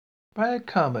Bad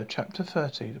Karma, Chapter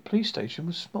 30. The police station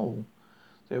was small.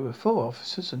 There were 4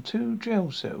 officers and 2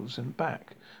 jail cells in the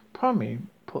back, primarily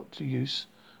put to use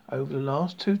over the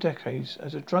last 2 decades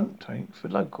as a drunk tank for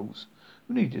locals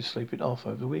who needed to sleep it off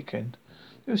over the weekend.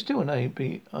 There was still an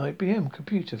IBM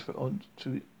computer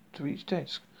to each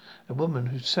desk. A woman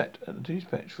who sat at the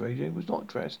dispatch radio was not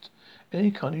dressed in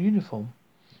any kind of uniform.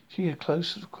 She had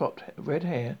close cropped red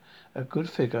hair, a good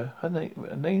figure. Her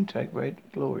name tag read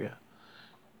Gloria.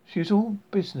 She was all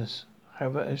business,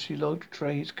 however, as she logged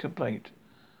Trey's complaint.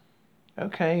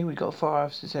 Okay, we got 4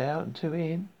 officers out and 2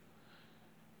 in.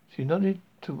 She nodded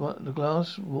to one the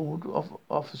glass-walled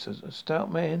officers. A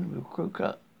stout man with a crew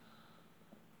cut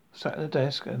sat at the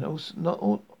desk and also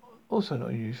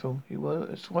not in uniform. He wore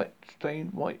a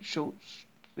sweat-stained white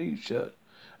short-sleeved shirt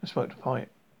and smoked a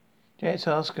pipe. Let's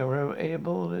ask her how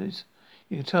able it is.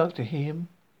 You can talk to him.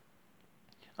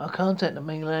 I'll contact the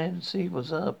mainland and see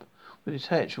what's up with this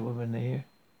Hatcher woman here.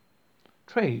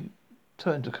 Trey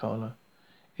turned to Carla.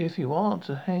 If you want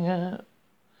to hang out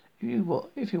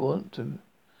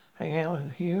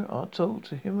here, I'll talk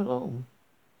to him alone.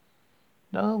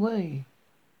 No way,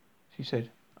 she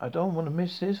said. I don't want to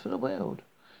miss this for the world.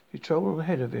 She trotted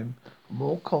ahead of him with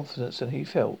more confidence than he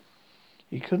felt.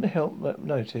 He couldn't help but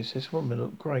notice this woman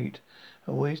looked great,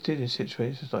 and always did in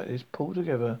situations like this, pulled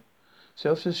together,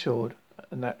 self-assured,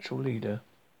 a natural leader.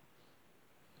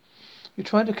 He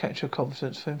tried to catch her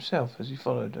confidence for himself as he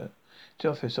followed her. The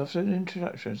office, after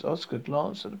introductions, Oscar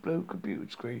glanced at the blue computer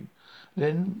screen,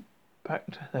 then back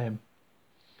to them.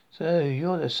 So,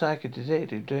 you're the psychic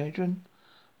detective, Adrian?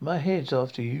 My head's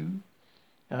after you.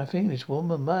 I think this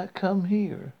woman might come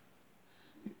here.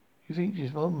 You think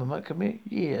this woman might come here?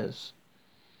 Yes.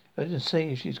 I didn't say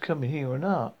if she's coming here or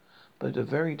not, but a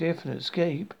very definite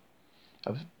escape.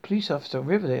 A police officer in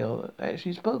Riverdale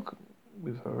actually spoke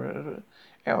with her an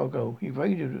hour ago. He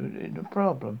raided in a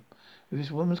problem with this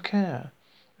woman's car,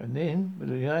 and then, with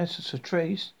the license of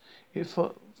trace, it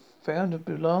found it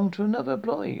belonged to another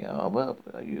employee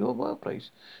at your workplace.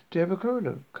 Deborah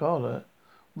Curler. Carla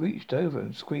reached over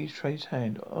and squeezed Trey's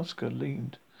hand. Oscar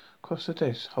leaned across the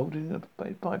desk, holding the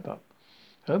pipe up.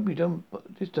 I hope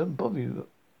this don't bother you,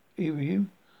 either you.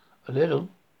 A little,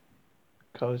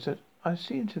 Carla said. I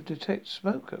seem to detect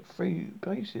smoke at 3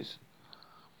 places.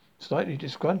 Slightly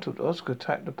disgruntled, Oscar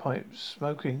tapped the pipe,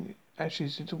 smoking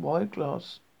ashes into wide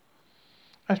glass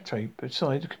ashtray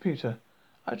beside the computer.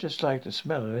 I just like the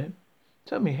smell of it.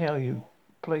 Tell me how you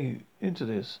play into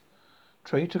this.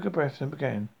 Trey took a breath and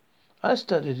began. I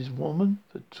studied this woman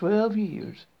for 12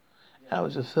 years. I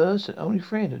was the first and only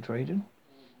friend of Drayden.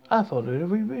 I thought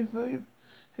it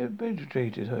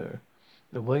rehabilitated her.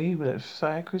 The way that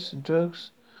psychiatrists and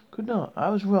drugs could not. I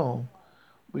was wrong.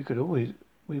 We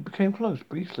became close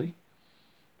briefly.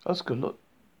 Oscar looked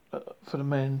for the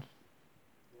man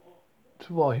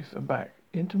to wife and back.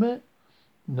 Intimate?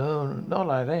 No, not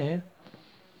like that.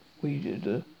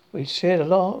 We shared a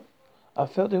lot. I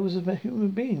felt there was a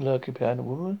human being lurking behind the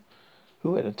woman,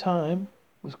 who at the time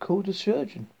was called a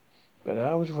surgeon. But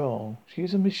I was wrong. She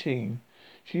is a machine.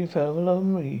 She fell in love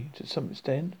with me to some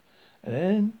extent. And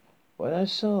then, when I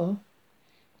saw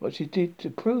what she did to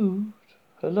prove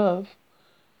her love,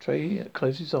 Trey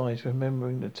closed his eyes,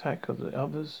 remembering the attack of the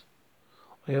others.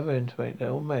 On the other end, the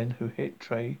old man who hit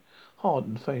Trey hard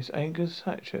in the face. Angus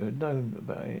Hatcher had known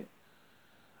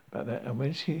about that, and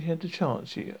when she had the chance,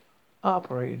 she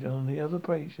operated on the other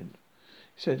patient.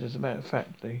 He said as a matter of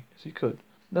factly as he could.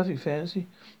 Nothing fancy,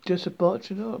 just a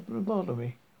botched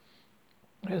lobotomy.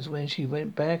 That's when she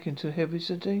went back into heavy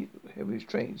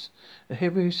restraints and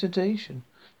heavy sedation.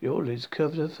 The orderlies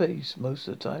covered her face most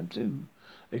of the time too.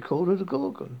 They called her the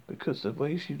Gorgon because the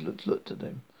way she looked at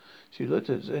them. She looked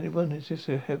at anyone as if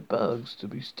they had bugs to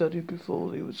be studied before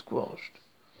they were squashed.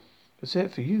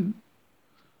 Except for you,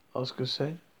 Oscar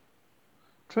said.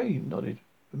 Trey nodded.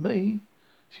 For me,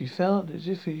 she felt as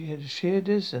if we had a shared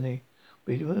destiny.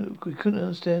 We couldn't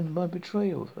understand my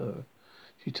betrayal of her.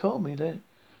 She told me that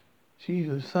she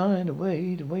would find a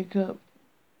way to wake up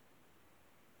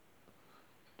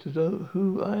to know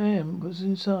who I am was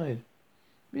inside.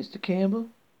 Mr. Campbell,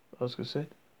 Oscar said,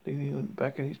 leaning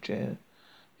back in his chair.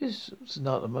 This was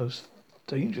not the most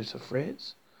dangerous of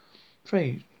threats.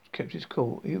 Trey kept his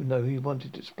cool, even though he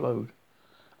wanted to explode.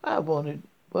 I wanted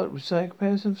what with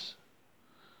psychopaths,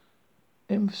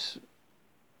 cynicross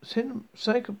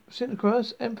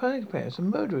and psychopaths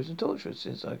and murderers and torturers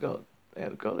since I got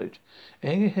out of college.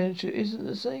 Anger Henshaw isn't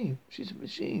the same. She's a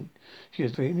machine. She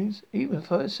has feelings, even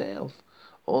for herself.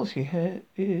 All she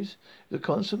is the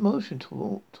constant motion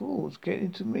towards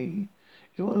getting to me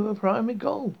is one of her primary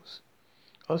goals.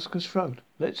 Oscar shrugged.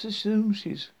 Let's assume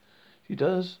she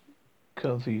does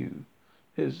come for you.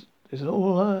 There's an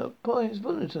all-out Pius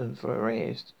bulletin for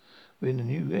arrest within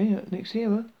the next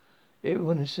era.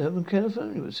 Everyone in Southern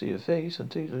California will see her face on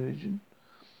television.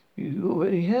 You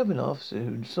already have an officer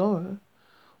who saw her.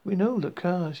 We know the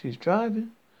car she's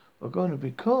driving. We're going to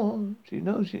be caught. She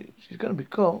knows she's going to be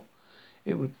caught.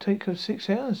 It would take her 6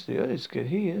 hours the earliest to get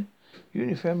here. You and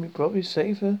your family are probably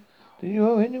safer than you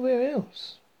are anywhere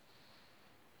else.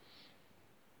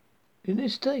 In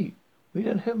this state, we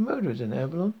don't have murderers in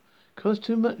Avalon. It costs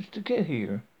too much to get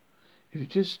here. If you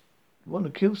just want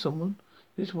to kill someone,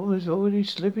 this woman's already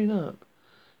slipping up.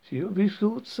 She'll be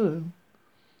caught soon.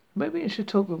 Maybe you should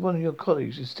talk with one of your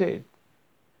colleagues instead,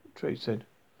 Trey said.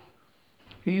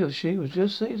 He or she would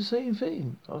just say the same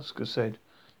thing, Oscar said.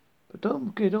 But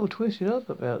don't get all twisted up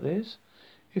about this.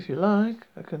 If you like,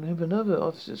 I can have another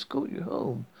officer escort you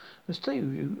home and stay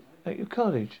with you at your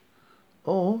cottage.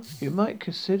 Or you might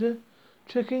consider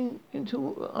checking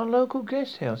into our local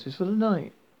guest houses for the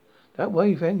night. That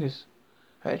way, if Angus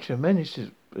Hatcher managed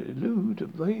to elude the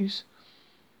police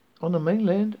on the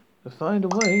mainland to find a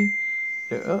way,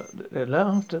 after the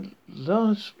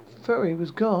last ferry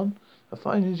was gone, to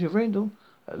find his rental,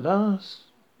 at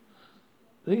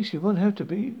least you won't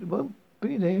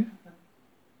be there.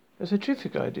 That's a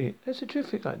terrific idea,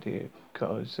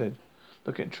 Carter said,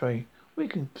 looking at Trey. We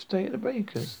can stay at the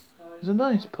Breakers. There's a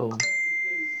nice pool.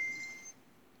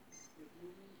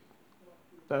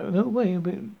 No way,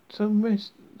 but some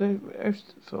rest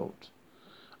thought.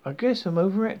 I guess I'm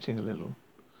overacting a little.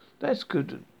 That's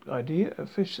good idea,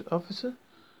 officer.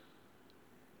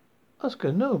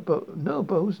 Oscar, no,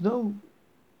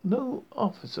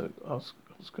 officer,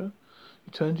 Oscar.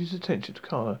 He turned his attention to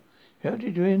Carla. How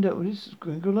did you end up with this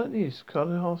gringo like this?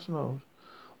 Carla half smiled.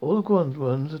 All the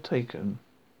ones are taken.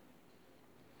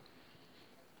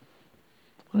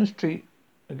 On the street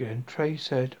again, Trey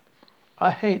said,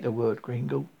 I hate the word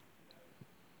gringo.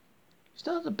 It's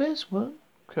not the best one.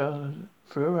 Carla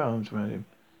threw her arms around him.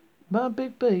 My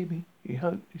big baby. He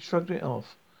shrugged it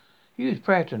off. He was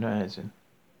patronizing.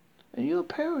 And you're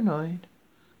paranoid,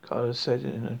 Carla said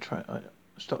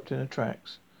stopped in her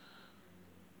tracks.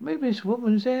 Maybe this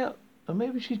woman is out, or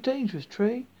maybe she's dangerous,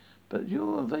 Trey. But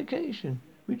you're on vacation.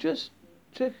 We just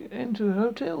checked into a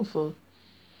hotel for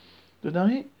the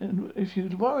night, and if you're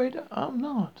worried, I'm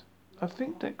not. I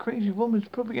think that crazy woman's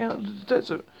probably out in the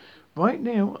desert right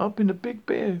now, up in the Big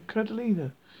Bear,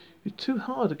 Catalina. It's too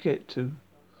hard to get to.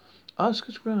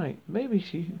 Oscar's right. Maybe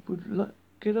she would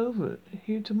get over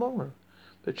here tomorrow.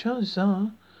 But chances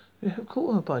are they have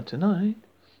caught her by tonight.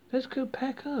 Let's go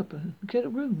pack up and get a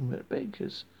room at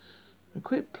Baker's and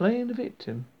quit playing the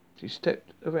victim. She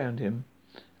stepped around him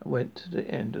and went to the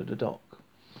end of the dock.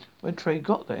 When Trey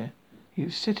got there, he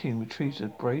was sitting with Teresa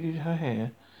braided her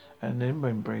hair, and then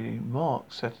when braiding,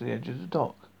 Mark sat at the edge of the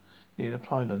dock near the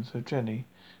pylons of Jenny,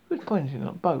 who was pointing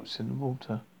at boats in the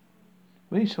water.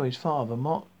 When he saw his father,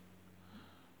 Mark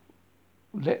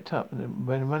leapt up and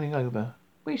went running over.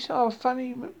 We saw a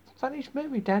funny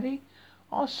movie, Daddy.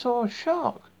 I saw a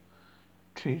shark.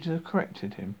 Teresa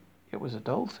corrected him. It was a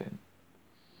dolphin.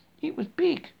 It was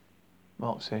big,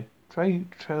 Mark said. Trey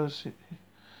trails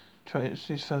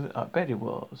his father. I bet it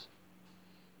was.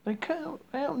 They came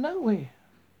out of nowhere,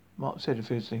 Mark said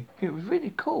effusively. It was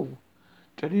really cool.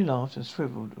 Jenny laughed and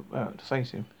swiveled about to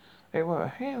face him. They were a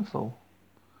handful.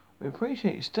 We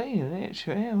appreciate you staying an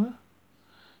extra hour.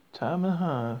 Time and a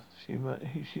half, she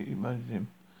reminded him.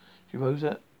 She rose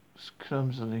up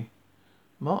clumsily.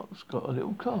 Mark's got a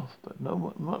little cough, but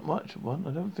not much of one.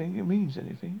 I don't think it means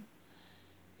anything.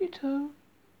 You too,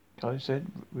 Kylie said,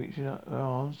 reaching out her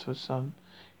arms to her son.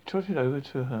 He trotted over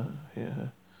to her, hear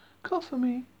her. Cough for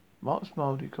me. Mark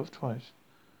smiled. He coughed twice.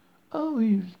 Oh,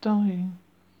 he was dying.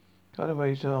 Kylie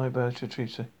raised her eyebrows to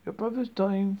Teresa. Your brother's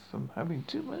dying from having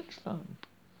too much fun.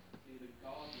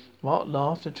 Mark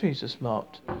laughed and Teresa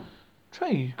smiled.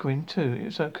 Trey grinned too. It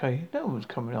was okay. No one was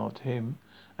coming after him.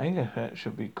 Angus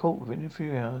should be caught within a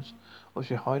few hours, or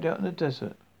she'll hide out in the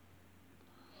desert.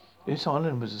 This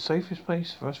island was the safest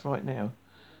place for us right now.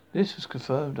 This was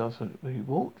confirmed after we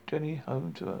walked Jenny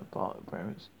home to her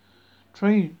parents.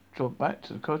 Trey drove back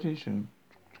to the cottage and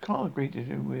Carla greeted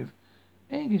him with,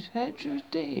 Angus Hatcher is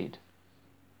dead.